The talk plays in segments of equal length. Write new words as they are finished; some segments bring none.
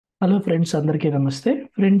Hello friends, అందరికీ నమస్తే.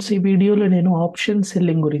 Friends, ఈ వీడియోలో నేను ఆప్షన్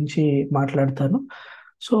సెల్లింగ్ గురించి మాట్లాడతాను.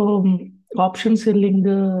 So option selling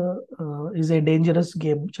is a dangerous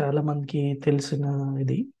game, చాలా మందికి తెలిసిన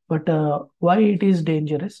ఇది. But why it is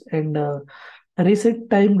dangerous and recent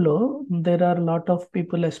టైంలో there are lot of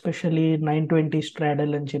people, especially 920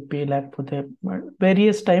 straddle అని చెప్పి, లేకపోతే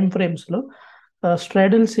వేరియస్ టైమ్ ఫ్రేమ్స్లో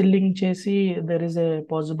స్ట్రాడల్ సెల్లింగ్ చేసి there is a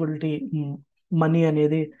possibility money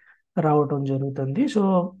అనేది రావటం జరుగుతుంది. సో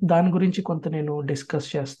దాని గురించి కొంత నేను డిస్కస్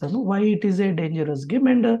చేస్తాను. Why it is a dangerous game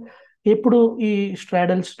and ఎప్పుడు ఈ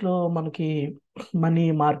స్ట్రాడల్స్ లో మనకి మనీ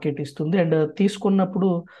మార్కెట్ ఇస్తుంది అండ్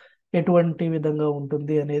తీసుకున్నప్పుడు ఎటువంటి విధంగా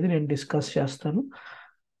ఉంటుంది అనేది నేను డిస్కస్ చేస్తాను.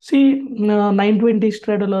 C 920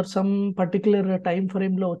 straddle are some particular time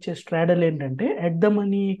frame లో వచ్చే స్ట్రాడల్ ఏంటంటే at the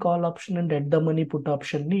money call option and at the money put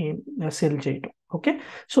option ని సెల్ చేయటం. ఓకే,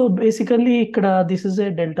 సో బేసికల్లీ ఇక్కడ this is a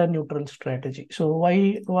delta neutral strategy. So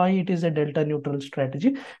why it is a delta neutral strategy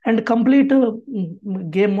and complete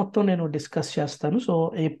game మొత్తం నేను discuss చేస్తాను. So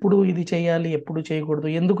ఎప్పుడు ఇది చేయాలి, ఎప్పుడు చేయకూడదు,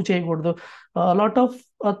 ఎందుకు చేయకూడదు, lot of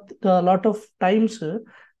lot of times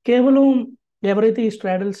కేవలం ఎవరైతే ఈ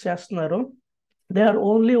స్ట్రాడల్స్ చేస్తున్నారో they are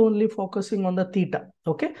only focusing on the theta.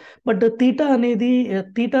 Okay, but theta అనేది,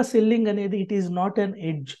 థీటా సెల్లింగ్ అనేది it is not an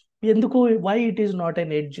edge. ఎందుకు, why it is not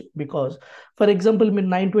an edge? Because for example మీరు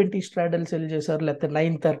 920 straddle cell చేశారు, లేకపోతే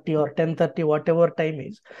 930 are 1030, what ever time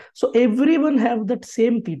is. So every one have that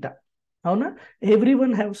same theta. అవునా? Every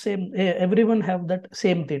one have that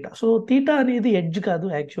same theta. So theta అనేది edge కాదు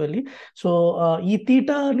actually. So ఈ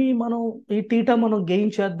theta మనం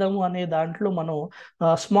gain చేద్దాము అనే దాంట్లో మనం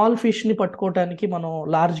స్మాల్ ఫిష్ ని పట్టుకోవటానికి మనం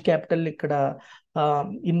లార్జ్ క్యాపిటల్ ఇక్కడ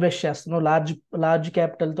ఇన్వెస్ట్ చేస్తున్నాం. లార్జ్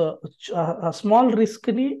క్యాపిటల్ తో స్మాల్ రిస్క్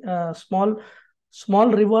ని స్మాల్ స్మాల్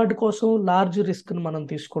రివార్డ్ కోసం లార్జ్ రిస్క్ ని మనం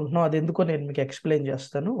తీసుకుంటున్నాం. అది ఎందుకో నేను మీకు ఎక్స్ప్లెయిన్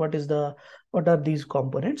చేస్తాను. What are these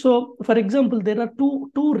components. So for example there are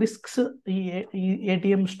two risks ఈ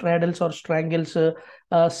ఏటీఎం స్ట్రాడల్స్ ఆర్ స్ట్రాంగిల్స్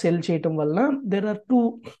సెల్ చేయటం వల్ల. There are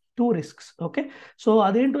two risks. Okay, so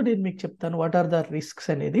అదేంటో నేను మీకు చెప్తాను, వాట్ ఆర్ ద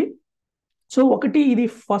రిస్క్స్ అనేది. సో ఒకటి, ఇది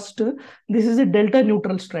first, this is a delta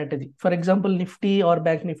neutral strategy. For example Nifty or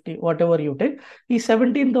bank Nifty, what ever you take, ఈ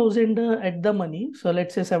 17,000 at the money. So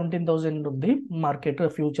let's say 17,000 ఉంది market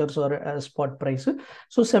futures are spot price.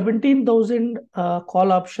 So 17,000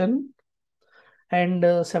 call option and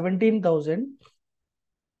 17,000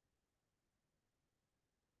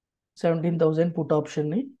 put option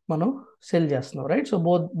ని మనం cell చేస్తున్నాం, right? So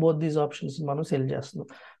both these options మనం cell చేస్తున్నాం.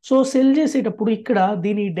 So cell చేసేటప్పుడు ఇక్కడ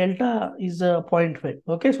దీని డెల్టా ఈజ్ 0.5.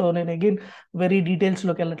 ఓకే, సో నేను అగైన్ వెరీ డీటెయిల్స్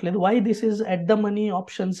లోకి వెళ్ళట్లేదు. Why this is at the money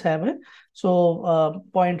options have a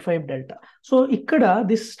 0.5 delta. So ఇక్కడ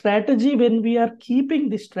this strategy, when we are keeping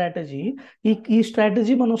this strategy, ఈ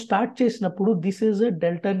స్ట్రాటజీ మనం స్టార్ట్ చేసినప్పుడు this is a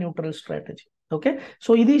delta neutral strategy. Okay,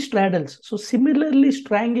 so ఇది స్ట్రాడల్స్. So similarly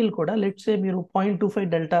స్ట్రాంగిల్ కూడా let's say మీరు 0.25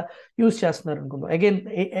 delta use చేస్తున్నారు అనుకుందాం. Again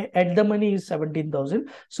at the money is 17,000.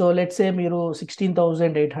 So let's say మీరు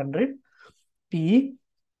 16,800 PE.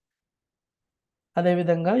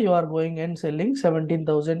 అదేవిధంగా you are going and selling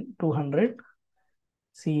 17,200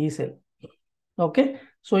 CE sell. Okay,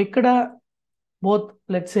 so ఇక్కడ both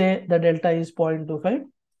let's say the delta is 0.25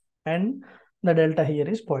 and the delta here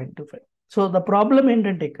is 0.25. So the problem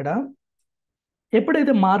ఏంటంటే ఇక్కడ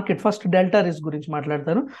ఎప్పుడైతే market, first delta risk గురించి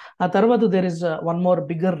మాట్లాడతాను, ఆ తర్వాత there is one more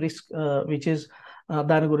bigger risk which is,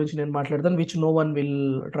 దాని గురించి నేను మాట్లాడతాను, which no one will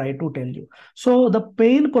try to tell you. So the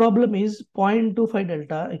pain problem is 0.25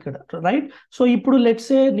 delta ఇక్కడ, రైట్? సో ఇప్పుడు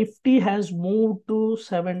let's A Nifty has move to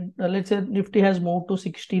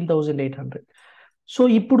 16,800. So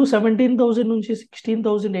ఇప్పుడు 17,000 నుంచి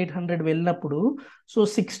 16,800 వెళ్ళినప్పుడు, so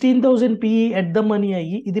 16,000 PE at the money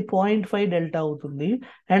అయ్యి ఇది 0.5 డెల్టా అవుతుంది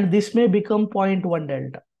and this may become 0.1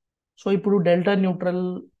 delta. So ఇప్పుడు delta neutral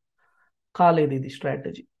కాలేదు ఇది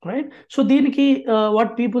స్ట్రాటజీ, రైట్? సో దీనికి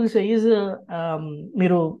వాట్ పీపుల్ సే ఈజ్,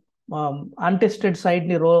 మీరు అన్టెస్టెడ్ సైడ్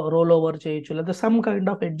ని రోల్ ఓవర్ చేయొచ్చు, లేదా సమ్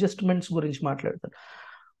కైండ్ ఆఫ్ అడ్జస్ట్మెంట్స్ గురించి మాట్లాడతారు.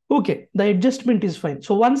 Okay, the adjustment is fine.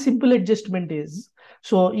 So one simple adjustment is,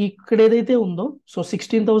 so ఇక్కడ ఏదైతే ఉందో, సో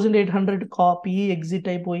 16,800 కాపీ ఎగ్జిట్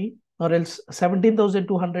అయిపోయి, ఆర్ ఎల్స్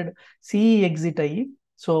 17,200 సిఈ ఎగ్జిట్ అయ్యి,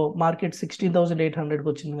 సో మార్కెట్ 16,800కి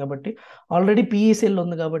వచ్చింది కాబట్టి ఆల్రెడీ పిఈ సెల్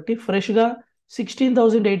ఉంది కాబట్టి ఫ్రెష్గా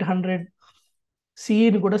 16,800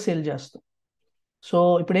 సిఈని కూడా సెల్ చేస్తాం. సో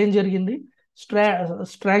ఇప్పుడు ఏం జరిగింది,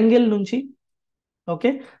 స్ట్రాంగిల్ నుంచి,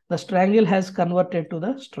 okay, the స్ట్రాంగిల్ has converted to the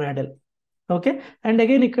straddle. Okay, and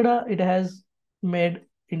again ఇక్కడ it has made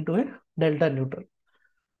into A delta neutral.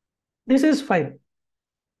 This is fine.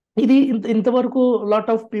 ఇది ఇంతవరకు lot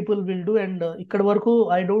of people will do and ఇక్కడ వరకు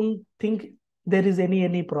I don't think there is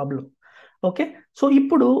any problem. Okay, so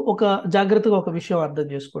ఇప్పుడు ఒక జాగ్రత్తగా ఒక విషయం అర్థం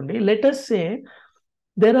చేసుకోండి. Let us say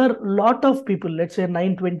there are lot of people, let's say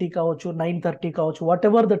 9:20 కావచ్చు, 9:30 కావచ్చు, what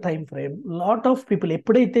ever the time frame, lot of people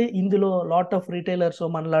ఎప్పుడైతే ఇందులో లాట్ ఆఫ్ రిటైలర్స్,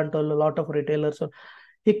 మనలాంటి వాళ్ళు లాట్ ఆఫ్ రిటైలర్స్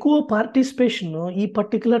ఎక్కువ పార్టిసిపేషన్ ఈ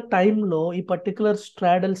పర్టికులర్ టైంలో ఈ పర్టికులర్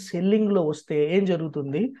స్ట్రాడల్ సెల్లింగ్ లో వస్తే ఏం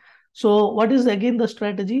జరుగుతుంది? So what is again the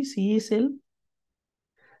strategy? CE sell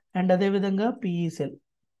and అదేవిధంగా పిఈ సెల్,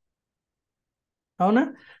 అవునా?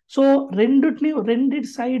 సో రెండిటి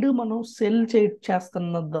సైడ్ మనం సెల్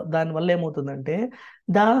చేస్తున్న దానివల్ల ఏమవుతుందంటే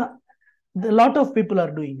the lot of people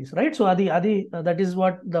are doing this, right? So adi that is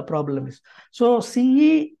what the problem is. So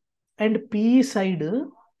CE and PE side,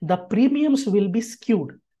 the premiums will be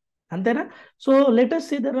skewed, అంతేనా? So let us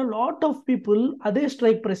say there are a lot of people అదే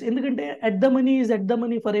strike price, ఎందుకంటే at the money is at the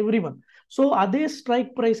money for everyone. So అదే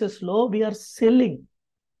strike prices లో we are selling,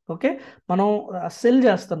 okay, మనం cell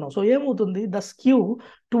చేస్తున్నాం. So ఏమవుతుంది? The skew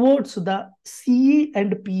towards the CE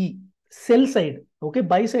and PE cell side, okay,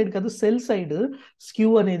 by side కాదు, cell side skew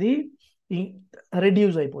అనేది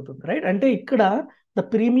reduce అయిపోతుంది, right? అంటే ఇక్కడ the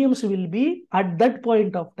premiums will be at that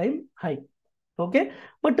point of time high, okay.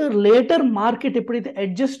 But later market ఎప్పుడైతే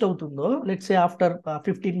adjust అవుతుందో, let's say after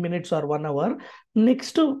 15 minutes are 1 hour,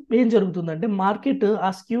 next ఏం జరుగుతుందంటే market ఆ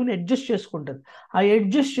స్క్యూని అడ్జస్ట్ చేసుకుంటుంది. ఆ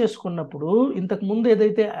అడ్జస్ట్ చేసుకున్నప్పుడు ఇంతకు ముందు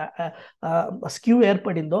ఏదైతే స్క్యూ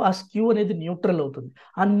ఏర్పడిందో ఆ స్క్యూ అనేది న్యూట్రల్ అవుతుంది.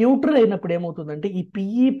 ఆ న్యూట్రల్ అయినప్పుడు ఏమవుతుందంటే ఈ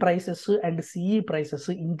PE prices and CE prices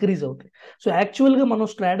increase అవుతాయి. సో యాక్చువల్గా మనం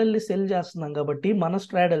స్ట్రాడల్ని సెల్ చేస్తున్నాం కాబట్టి మన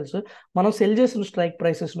స్ట్రాడల్స్ మనం సెల్ చేసిన స్ట్రైక్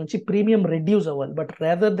ప్రైసెస్ నుంచి ప్రీమియం రెడ్యూస్ అవ్వాలి. But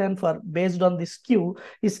rather than for based on the skew,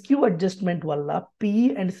 ఈ స్క్యూ అడ్జస్ట్మెంట్ వల్ల PE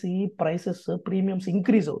and CE prices premiums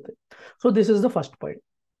increase అవుతాయి. So this is the first point.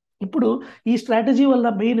 ఇప్పుడు ఈ స్ట్రాటజీ వల్ల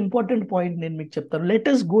మెయిన్ ఇంపార్టెంట్ పాయింట్ నేను మీకు చెప్తాను. Let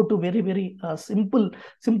us go to very very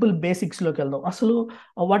simple basics లోకి వెళ్దాం. అసలు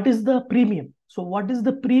what is the premium? So what is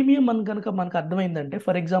the premium అని కనుక మనకు అర్థమైందంటే,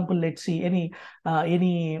 for example let's see any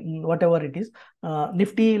what ever it is,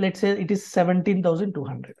 Nifty let's say it is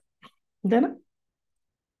 17,200, అంతేనా?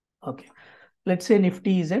 Okay, let's say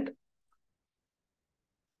Nifty is at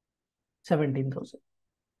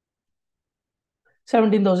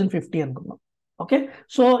 17,050 అనుకుందాం, okay.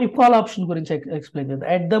 So ఈ call option గురించి explain చేద్దాం.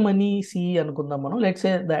 At the money C అనుకుందాం మనం. Let's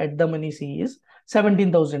say the at the money C is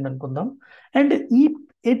 17,000 అనుకుందాం. And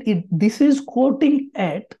this is coating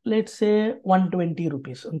at let's say 120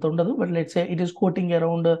 rupees, అంత ఉండదు, but let's say it is coating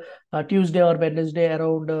around Tuesday or Wednesday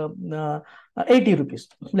around 80 rupees,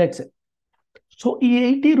 let's say. So ఈ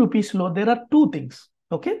 80 రూపీస్లో there are 2 things,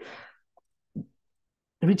 okay,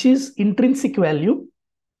 which is intrinsic value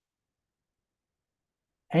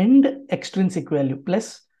and extrinsic value plus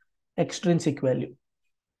extrinsic value.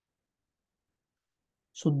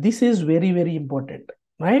 So this is very very important,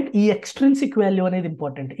 right? ఈ extrinsic value అనేది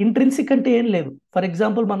important. Intrinsic అంటే ఏం లేదు. For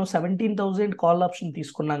example మనం 17,000 call option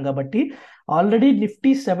తీసుకున్నాం కాబట్టి ఆల్రెడీ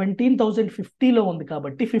నిఫ్టీ 17,050లో ఉంది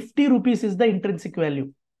కాబట్టి 50 rupees is the intrinsic value.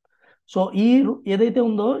 So ఈ ఏదైతే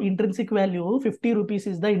ఉందో intrinsic value 50 rupees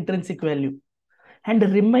is the intrinsic value. And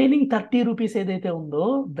remaining 30 rupees ఏదైతే ఉందో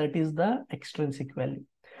that is the extrinsic value.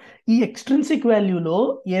 ఈ ఎక్స్ట్రిన్సిక్ వాల్యూలో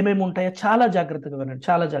ఏమేమి ఉంటాయో చాలా జాగ్రత్తగా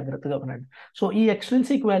వినండి. సో ఈ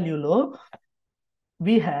ఎక్స్ట్రిన్సిక్ వాల్యూలో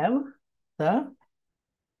వీ హ్యావ్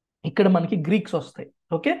ఇక్కడ మనకి గ్రీక్స్ వస్తాయి,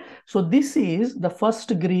 okay. So this is the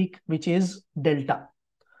first Greek which is delta,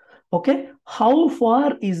 okay. How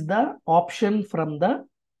far is the option from the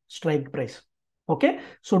strike price, okay.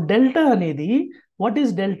 So delta అనేది, వాట్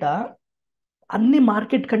ఈస్ డెల్టా? అన్ని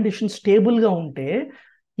market condition stable గా ఉంటే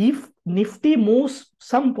if Nifty moves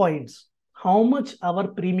some points, how much hour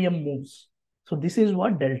premium moves. So this is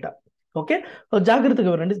what delta, okay. జాగ్రత్తగా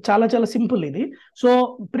వినండి, చాలా చాలా simple ఇది. So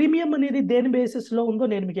premium అనేది దేని బేసిస్ లో ఉందో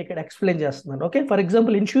నేను మీకు ఇక్కడ ఎక్స్ప్లెయిన్ చేస్తున్నాను, okay. For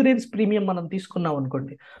example insurance premium మనం తీసుకున్నాం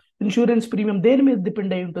అనుకోండి. ఇన్సూరెన్స్ ప్రీమియం దేని మీద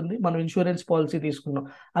డిపెండ్ అయి ఉంటుంది? మనం ఇన్సూరెన్స్ పాలసీ తీసుకున్నాం,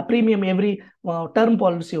 ఆ ప్రీమియం ఎవ్రీ టర్మ్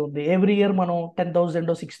పాలసీ ఉంది, ఎవ్రీ ఇయర్ మనం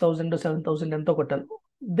 10,000 6,000 7,000 ఎంతో కొట్టాలి.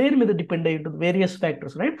 దేని మీద డిపెండ్ అయి ఉంటుంది? Various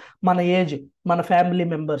factors, right? మన ఏజ్, మన ఫ్యామిలీ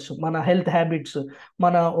మెంబర్స్, మన హెల్త్ హ్యాబిట్స్,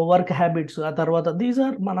 మన వర్క్ హ్యాబిట్స్, ఆ తర్వాత దీస్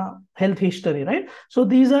ఆర్ మన health history, right? So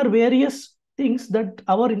these are various things that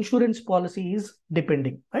our insurance policy is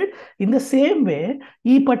depending, right? In the same way,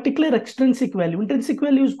 ఈ particular extrinsic value, intrinsic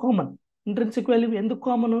value is common. Intrinsic value ఎందుకు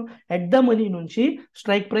common? At the money నుంచి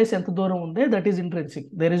strike price ఎంత దూరం ఉందే that is intrinsic,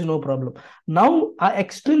 there is no problem. Now ఆ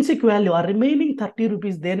extrinsic value, ఆ remaining 30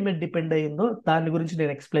 rupees దేని మీద డిపెండ్ అయ్యిందో దాని గురించి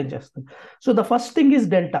నేను ఎక్స్ప్లెయిన్ చేస్తాను. So the first thing is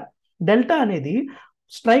delta. Delta అనేది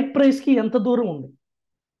స్ట్రైక్ ప్రైస్ కి ఎంత దూరం ఉంది.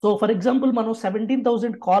 సో ఫర్ ఎగ్జాంపుల్ మనం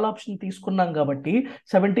 17,000 కాల్ ఆప్షన్ తీసుకున్నాం కాబట్టి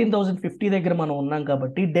 17,050 దగ్గర మనం ఉన్నాం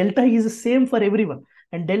కాబట్టి delta is same for every one.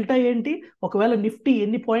 And delta ఏంటి? ఒకవేళ నిఫ్టీ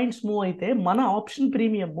ఎన్ని పాయింట్స్ మూవ్ అయితే మన ఆప్షన్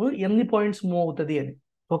ప్రీమియం ఎన్ని పాయింట్స్ మూవ్ అవుతుంది అని,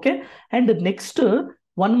 okay. And next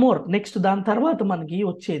one more next దాని తర్వాత మనకి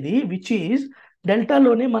వచ్చేది విచ్ ఈజ్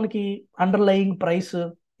డెల్టాలోనే మనకి అండర్లయింగ్ ప్రైస్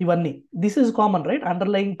ఇవన్నీ this is common right.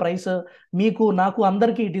 Underlying price మీకు నాకు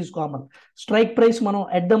అందరికీ it is common. Strike price మనం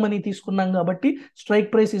ఎట్ ద మనీ తీసుకున్నాం కాబట్టి strike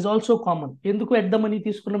price is also common. ఎందుకు ఎట్ ద మనీ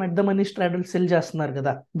తీసుకున్నాం? At the money straddle cell చేస్తున్నారు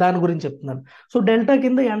కదా, దాని గురించి చెప్తున్నాను. సో డెల్టా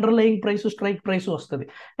కింద అండర్లయింగ్ ప్రైస్ స్ట్రైక్ ప్రైస్ వస్తుంది.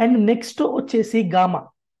 అండ్ నెక్స్ట్ వచ్చేసి gamma.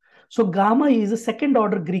 So gamma is second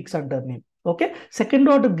order Greeks అంటారు నేను. ఓకే, సెకండ్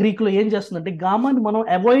ఆర్డర్ గ్రీక్ లో ఏం చేస్తుందంటే గామాని మనం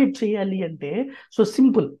అవాయిడ్ చేయాలి అంటే సో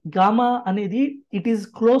సింపుల్. గామా అనేది it is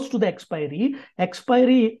close to the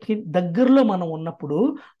expiry దగ్గరలో మనం ఉన్నప్పుడు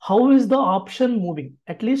how is the option moving,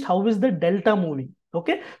 at least how is the delta moving.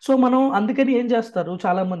 Okay, so మనం అందుకని ఏం చేస్తారు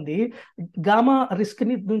చాలా మంది గామా రిస్క్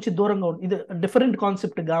ని నుంచి దూరంగా ఉంటుంది. ఇది డిఫరెంట్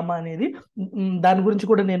కాన్సెప్ట్ గామా అనేది. దాని గురించి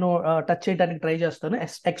కూడా నేను టచ్ చేయడానికి ట్రై చేస్తాను.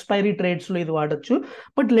 ఎక్స్పైరీ ట్రేడ్స్ లో ఇది వాడచ్చు.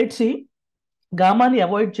 బట్ లెట్స్ సీ గామాని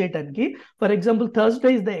అవాయిడ్ చేయడానికి for example Thursday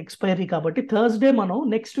is the expiry కాబట్టి థర్స్డే మనం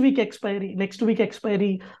నెక్స్ట్ వీక్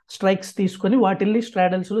ఎక్స్పైరీ స్ట్రైక్స్ తీసుకొని వాటిల్ని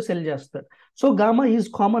స్ట్రాడల్స్ లో సెల్ చేస్తారు. So gamma is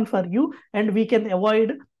common for you and we can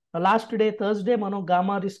avoid last day Thursday మనం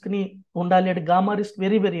గామా రిస్క్ ని ఉండాలి అంటే gamma risk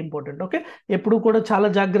very very important. Okay, ఎప్పుడు కూడా చాలా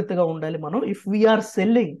జాగ్రత్తగా ఉండాలి మనం. If we are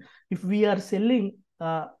selling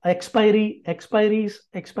expiry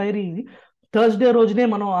Thursday రోజునే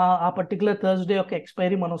మనం ఆ పర్టికులర్ థర్స్డే యొక్క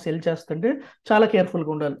ఎక్స్పైరీ మనం సెల్ చేస్తుంటే చాలా కేర్ఫుల్గా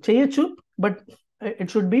ఉండాలి. చేయొచ్చు but it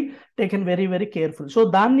should be taken very very careful. So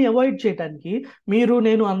దాన్ని అవాయిడ్ చేయడానికి మీరు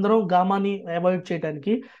నేను అందరం గామాని అవాయిడ్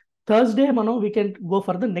చేయడానికి థర్స్డే మనం we can go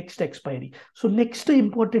for the next expiry. So next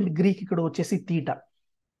important Greek ఇక్కడ వచ్చేసి తీటా.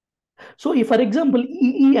 సో ఈ ఫర్ ఎగ్జాంపుల్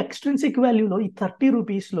ఈ ఎక్స్ట్రిన్సిక్ వాల్యూలో ఈ 30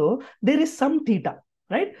 రూపీస్లో there is some theta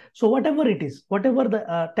right. So what ever the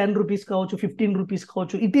 10 rupees కావచ్చు 15 రూపీస్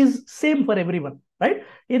కావచ్చు it is same for every one right.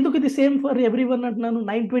 ఎందుకు ఇది సేమ్ ఫర్ ఎవ్రీ వన్ అంటున్నాను?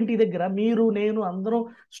 920 దగ్గర మీరు నేను అందరం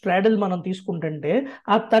స్ట్రాడల్ మనం తీసుకుంటుంటే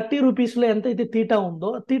ఆ 30 రూపీస్లో ఎంతైతే తీటా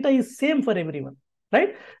ఉందో theta is same for every one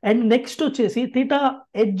right. And next వచ్చేసి తీటా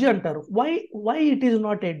ఎడ్జ్ అంటారు. Why it is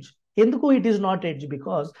not edge? ఎందుకు it is not edge?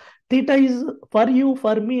 Because theta is for you,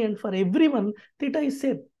 for me and for every one theta is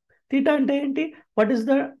same. Theta అంటే ఏంటి? What is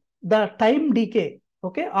the time DK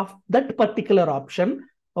okay of that particular option.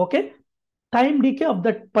 Okay, time decay of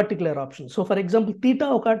that particular option. So for example theta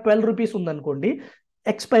ఒక 12 rupees ఉందనుకోండి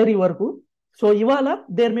expiry వరకు. So ఇవాళ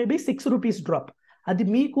there may be 6 rupees drop. అది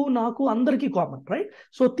మీకు నాకు అందరికీ కామన్ రైట్.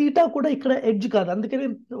 సో తీటా కూడా ఇక్కడ ఎడ్జ్ కాదు. అందుకని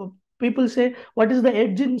people say what is the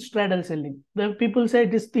edge in straddle selling? People say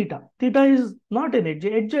it is theta. Theta is not an edge.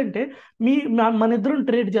 Edge అంటే మన ఇద్దరం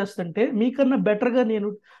ట్రేడ్ చేస్తుంటే మీకన్నా బెటర్గా నేను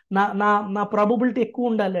నా ప్రాబబిలిటీ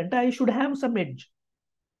ఎక్కువ ఉండాలి అంటే I should have some edge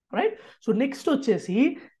right. So next వచ్చేసి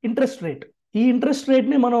ఇంట్రెస్ట్ రేట్. ఈ ఇంట్రెస్ట్ రేట్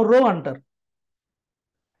ని మనం రో అంటారు.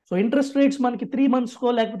 సో ఇంట్రెస్ట్ రేట్స్ మనకి 3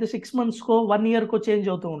 months-కో లేకపోతే 6 months-కో 1 year-కో చేంజ్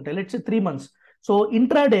అవుతూ ఉంటాయి. Let's 3 months. సో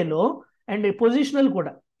ఇంట్రాడేలో అండ్ పొజిషనల్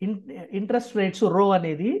కూడా ఇంట్రెస్ట్ రేట్స్ రో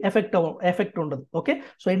అనేది ఎఫెక్ట్ ఉండదు. ఓకే,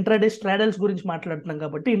 సో ఇంట్రాడే స్ట్రాడల్స్ గురించి మాట్లాడుతున్నాం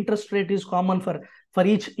కాబట్టి interest rate is common for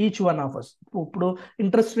each one of us. ఇప్పుడు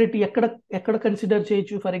ఇంట్రెస్ట్ రేట్ ఎక్కడ కన్సిడర్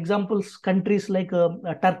చేయొచ్చు? For examples countries like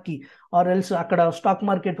Turkey or else అక్కడ స్టాక్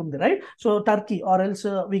మార్కెట్ ఉంది right. So Turkey or else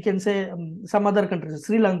we can say some other countries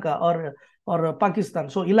Sri Lanka are Pakistan.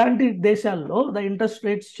 So ఇలాంటి దేశాల్లో the interest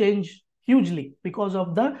rates change hugely because of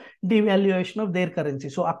the devaluation of their currency.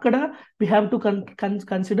 So akkada we have to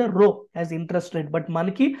consider rho as interest rate, but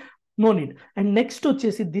manaki no need. And next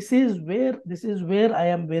vachesi this is where I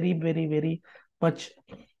am very very very much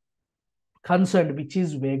concerned, which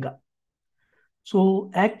is vega. So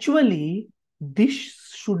actually this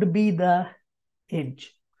should be the edge.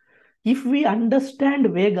 If we understand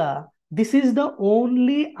vega, this is the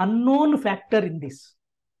only unknown factor in this.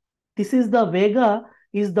 This is the vega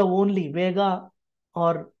is the only vega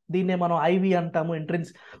or దీన్నే మనం IV అంటాము entrance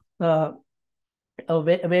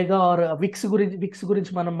Vega are Vicks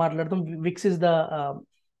గురించి మనం మాట్లాడతాం. Vicks is the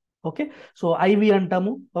okay. So IV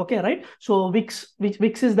అంటాము. Okay right. So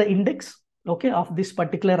Vicks is the index okay of this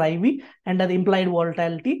particular IV and the implied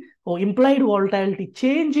volatility. So implied volatility,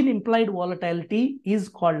 change in implied volatility is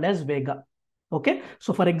called as vega. Okay,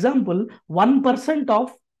 so for example 1% of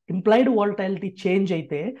implied volatility change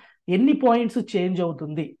అయితే ఎన్ని points change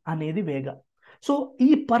అవుతుంది అనేది వేగా. So ఈ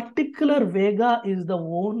particular Vega is the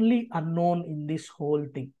only unknown in this whole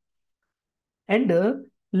thing. And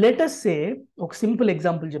let's సే ఒక simple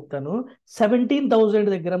example చెప్తాను. 17,000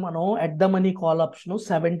 దగ్గర మనం at the money call option,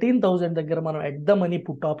 17,000 దగ్గర మనం at the money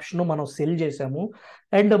put option మనం సెల్ చేసాము.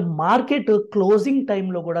 అండ్ మార్కెట్ క్లోజింగ్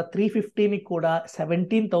టైంలో కూడా 350ని కూడా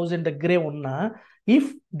 17,000 దగ్గరే ఉన్నా, if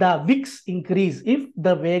the Vicks increase, if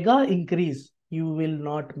the Vega increase, you will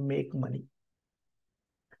not make money.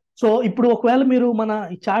 So ఇప్పుడు ఒకవేళ మీరు మన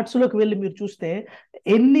ఈ చార్ట్స్ లోకి వెళ్ళి మీరు చూస్తే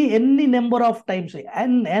ఎన్ని number of times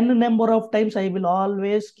N number of times I will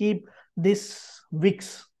always keep this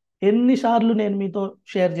Vicks, ఎన్నిసార్లు నేను మీతో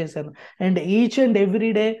షేర్ చేశాను. And each and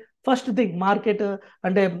every day first thing market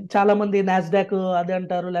అంటే చాలా మంది నాస్డాక్ అదే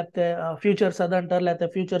అంటారు, లేకపోతే ఫ్యూచర్స్ అదే అంటారు, లేకపోతే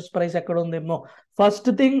ఫ్యూచర్స్ ప్రైస్ ఎక్కడ ఉందేమో.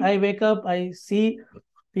 First thing I wake up I see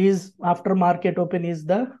is after market open is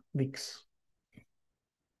the Vicks.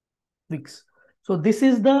 So this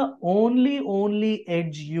is the only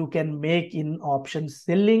edge you can make in option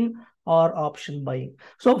selling or option buying.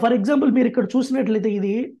 So for example మీరు ఇక్కడ చూసినట్లయితే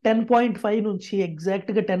ఇది 10.5 నుంచి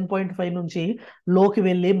exact గా 10.5 నుంచి లోకి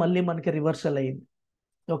వెళ్ళి మళ్ళీ మనకి రివర్సల్ అయింది.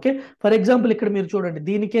 ఓకే, ఫర్ ఎగ్జాంపుల్ ఇక్కడ మీరు చూడండి,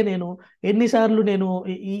 దీనికే నేను ఎన్నిసార్లు నేను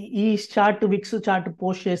ఈ చార్ట్ విక్స్ చార్ట్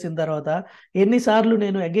పోస్ట్ చేసిన తర్వాత ఎన్నిసార్లు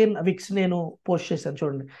నేను అగైన్ విక్స్ నేను పోస్ట్ చేశాను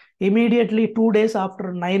చూడండి. ఇమీడియట్లీ 2 days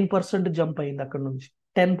ఆఫ్టర్ 9% జంప్ అయింది అక్కడ నుంచి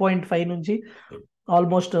 10.5 నుంచి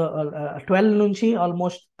ఆల్మోస్ట్ 12 నుంచి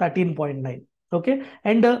almost 13.9. Okay,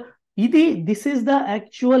 and this is the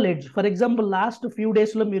actual edge. For example last few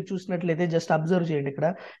days లో మీరు చూసినట్లయితే జస్ట్ అబ్జర్వ్ చేయండి, ఇక్కడ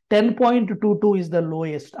 10.22 ఇస్ ద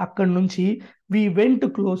లోయెస్ట్. అక్కడ నుంచి we went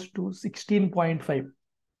close to 16.5.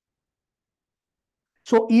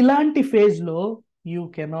 So ఇలాంటి ఫేజ్ లో you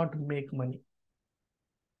cannot make money.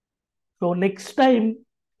 So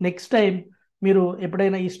next time మీరు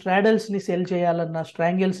ఎప్పుడైనా ఈ స్ట్రాడల్స్ ని సెల్ చేయాలన్నా,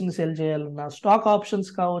 స్ట్రాంగిల్స్ ని సెల్ చేయాలన్నా, స్టాక్ ఆప్షన్స్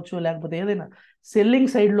కావచ్చు, లేకపోతే ఏదైనా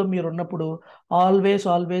సెల్లింగ్ సైడ్ లో మీరు ఉన్నప్పుడు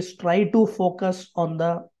always try to focus on the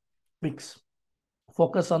Vicks,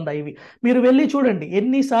 focus on the IV. మీరు వెళ్ళి చూడండి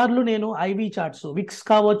ఎన్నిసార్లు నేను ఐవి చార్ట్స్, విక్స్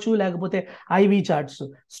కావచ్చు, లేకపోతే IV charts,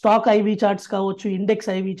 stock IV charts కావచ్చు,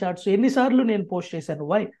 ఇండెక్స్ ఐవి చార్ట్స్ ఎన్నిసార్లు నేను పోస్ట్ చేశాను.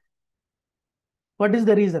 Why? What is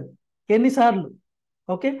the reason? ఎన్నిసార్లు?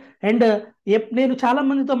 ఓకే, అండ్ నేను చాలా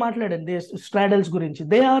మందితో మాట్లాడాను స్ట్రాడల్స్ గురించి.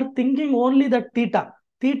 They are thinking only that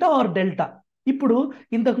theta R delta. ఇప్పుడు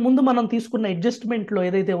ఇంతకు ముందు మనం తీసుకున్న అడ్జస్ట్మెంట్ లో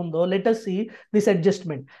ఏదైతే ఉందో, let us see this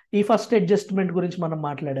adjustment. ఈ ఫస్ట్ అడ్జస్ట్మెంట్ గురించి మనం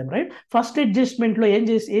మాట్లాడాం, రైట్? ఫస్ట్ అడ్జస్ట్మెంట్ లో ఏం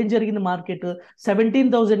జరిగింది? మార్కెట్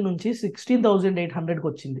 17,000 నుంచి 16,800కి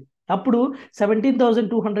వచ్చింది. అప్పుడు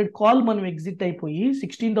 17,200 కాల్ మనం ఎగ్జిట్ అయిపోయి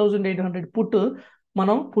 16,800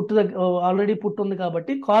 మనం ఆల్రెడీ పుట్ ఉంది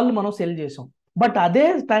కాబట్టి కాల్ మనం సెల్ చేసాం. బట్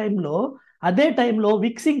అదే టైంలో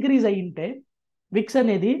విక్స్ ఇంక్రీజ్ అయ్యింటే, విక్స్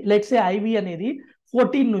అనేది లెట్స్ సే ఐవి అనేది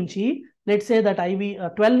 14 నుంచి లెట్స్ సే దట్ ఐవి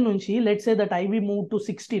 12 నుంచి let's say that IV move to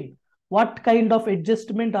 16, what kind of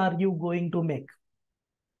adjustment are you going to make?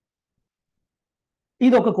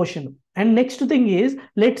 ఇది ఒక question. And next thing is,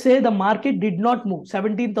 let's say the market did not move,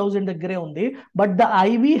 17,000 దగ్గరే ఉంది, but the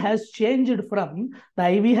IV has changed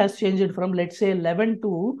from let's say 11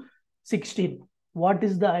 to 16. What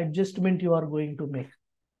is the adjustment you are going to make?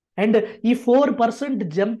 And ఈ 4%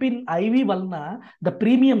 jump in IV వలన the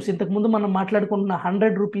premiums, ఇంతకు ముందు మనం మాట్లాడుకుంటున్న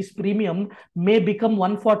 100 rupees premium may become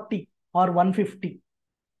 140 are 150.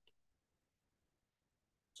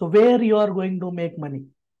 So where you are going to make money?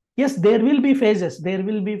 Yes, there will be phases.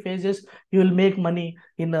 You will make money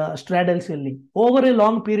in straddle selling. Over a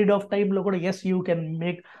long period of time, yes, you can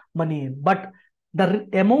make money. But the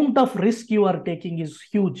amount of risk you are taking is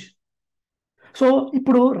huge. So,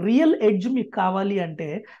 ఇప్పుడు real edge మీకు కావాలి అంటే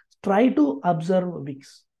try to observe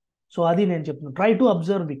Vicks. So అది నేను చెప్తున్నాను, try to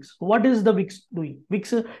observe Vicks. What is the Vicks doing?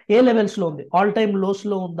 Vicks A levels లో ఉంది? All time lows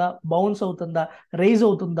లో ఉందా? బౌన్స్ అవుతుందా? రైజ్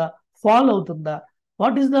అవుతుందా? ఫాల్ అవుతుందా?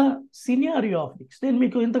 What is the scenario of Vicks? నేను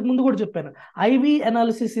మీకు ఇంతకు ముందు కూడా చెప్పాను, IV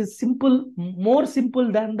analysis is more simple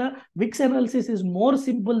than the Vicks analysis is more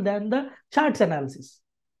simple than the charts analysis.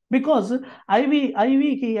 Because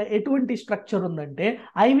ఐవికి ఎటువంటి స్ట్రక్చర్ ఉందంటే,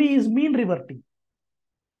 IV is mean reverting.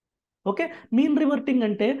 Okay, mean reverting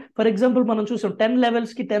అంటే for example మనం చూసాం 10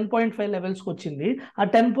 లెవెల్స్కి 10.5 లెవెల్స్కి వచ్చింది, ఆ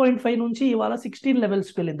 10.5 నుంచి ఇవాళ 16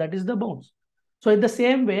 లెవెల్స్కి వెళ్ళింది, that is the bounce. So in the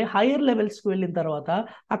same way hire లెవెల్స్కి వెళ్ళిన తర్వాత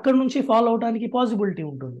అక్కడ నుంచి ఫాలో అవడానికి పాసిబిలిటీ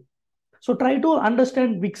ఉంటుంది. So try to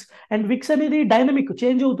understand Vicks. And Vicks అనేది డైనమిక్,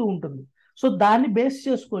 చేంజ్ అవుతూ ఉంటుంది. సో దాన్ని బేస్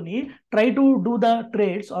చేసుకొని try to do the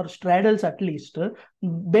trades are స్ట్రాడల్స్ at least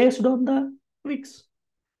based on the Vicks,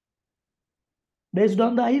 based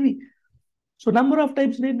on the IV. So number of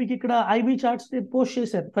times నేను మీకు ఇక్కడ IV charts నేను post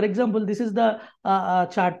చేశాను. For example this is the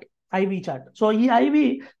chart, IV chart. So ఈ IV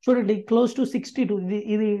చూడండి close to 62,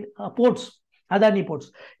 ఇది ports, Adani ports.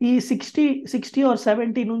 ఈ 60 or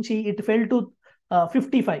 70 నుంచి it full to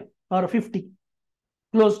 55 or 50,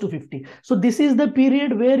 close to 50. So this is the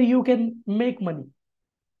period where you can make money.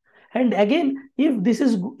 And again, if this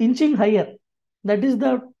is inching higher, that is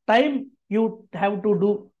the time you have to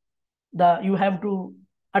do you have to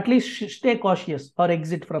at least stay cautious or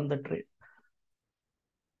exit from the trade.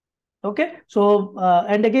 Okay, so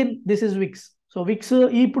and again this is wicks. So Vicks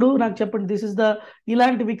ఇప్పుడు నాకు చెప్పండి, this is the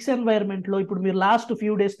ఇలాంటి Vicks ఎన్వైర్మెంట్లో ఇప్పుడు మీరు last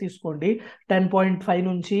few days తీసుకోండి, 10.5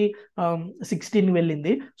 నుంచి 16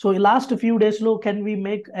 వెళ్ళింది. So ఈ లాస్ట్ ఫ్యూ డేస్లో can we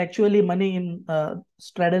make actually money in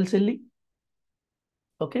straddle selling?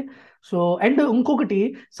 Okay. So and ఇంకొకటి,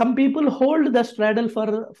 some people hold the straddle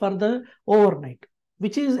for the over night,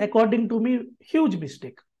 which is according to me huge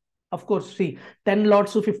mistake. Of course see 10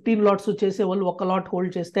 LADS 15 LADS చేసే వాళ్ళు ఒక lot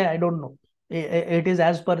hold చేస్తే I don't know, it is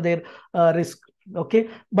as per their risk. Okay.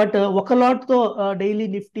 But ఒక లాట్తో daily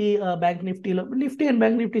Nifty, bank నిఫ్టీలో, Nifty and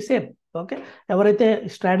bank Nifty same. Okay. ఎవరైతే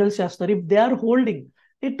స్ట్రాడల్స్ చేస్తారో if they are holding,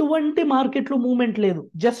 ఎటువంటి మార్కెట్లో మూవ్మెంట్ లేదు,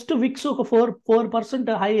 జస్ట్ విక్స్ ఒక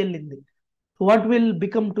 4% హై వెళ్ళింది. What will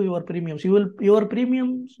become to your premiums? Your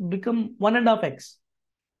premiums become 1.5x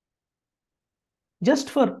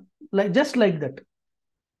just like that.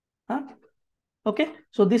 Huh? Okay.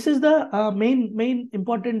 So this is the main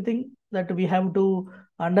important thing that we have to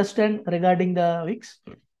understand regarding the VIX.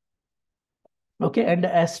 Okay, and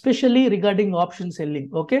especially regarding option selling.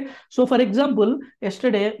 Okay. So for example,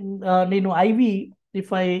 yesterday, IV,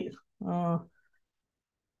 if I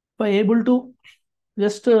able to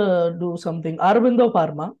just do something, Aurobindo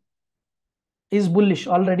Pharma is bullish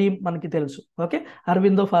already, manaki telusu. Okay,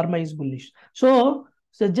 Aurobindo Pharma is bullish. So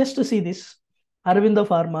just to see this Aurobindo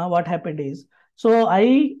Pharma, what happened is, so I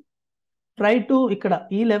try to ikkada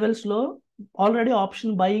ee levels lo already option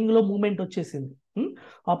buying lo movement వచ్చేసింది.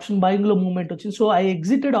 Option buying లో movement వచ్చింది. So I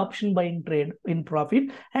exited option buying trade in profit.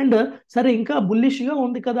 And సరే ఇంకా bullish గా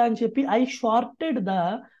ఉంది కదా అని చెప్పి I shorted the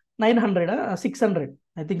 900 600,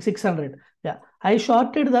 I think 600. Yeah, I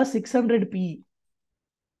shorted the 600 PE.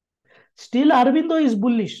 Still Aurobindo is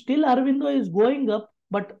bullish, still Aurobindo is going up,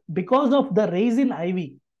 but because of the raise in IV.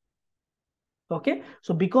 Okay,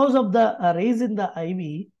 so because of the raise in the IV,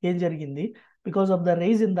 ఏం జరిగింది, because of the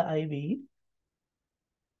raise in the IV,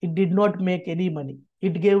 it did not make any money,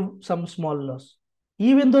 it gave some small loss,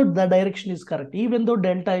 even though the direction is correct, even though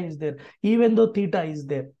delta is there, even though theta is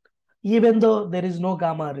there, even though there is no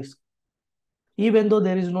gamma risk, even though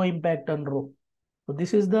there is no impact on rho. So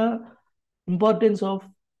this is the importance of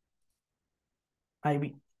IV.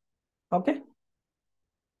 Okay.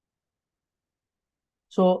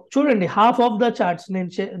 So చూడండి, half of the charts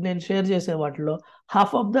నేను share చేసే వాటిలో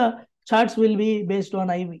half of the charts will be based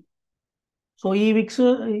on IV. So ఈ Vicks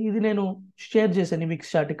ఇది నేను share చేశాను, ఈ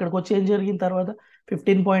Vicks chart. ఇక్కడికి వచ్చి ఏం జరిగిన తర్వాత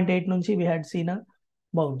 15.8 నుంచి we had seen a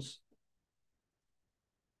bounce.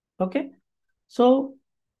 Okay. So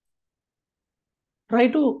try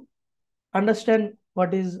to understand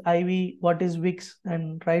what is IV, what is VIX, and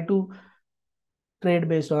try to trade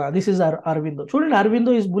based on this is our Aurobindo. Chudandi,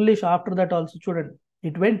 Aurobindo is bullish after that also. Chudandi,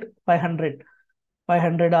 it went 500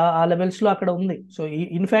 ఆ levels లో అక్కడ ఉంది. So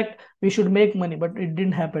in fact we should make money, but it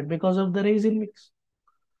didn't happen because of the rise in Vicks.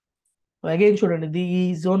 Again చూడండి, ఈ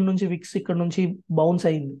zone నుంచి Vicks ఇక్కడ నుంచి bounce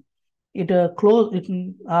అయింది. ఇట్ క్లోజ్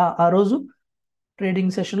ఆ రోజు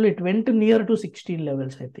ట్రేడింగ్ సెషన్ లో it went near to 16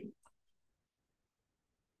 levels I think.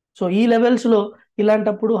 So ఈ లెవెల్స్ లో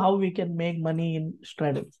ఇలాంటప్పుడు how we can make money in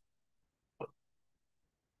straddle.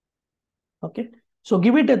 Okay. So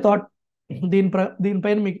give it a thought.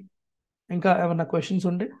 దీనిపైన మీకు ఇంకా ఏమైనా క్వశ్చన్స్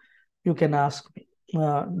ఉంటే you can ask me,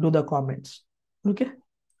 do the comments. Okay.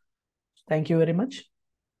 Thank you very much.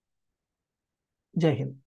 జై హింద్.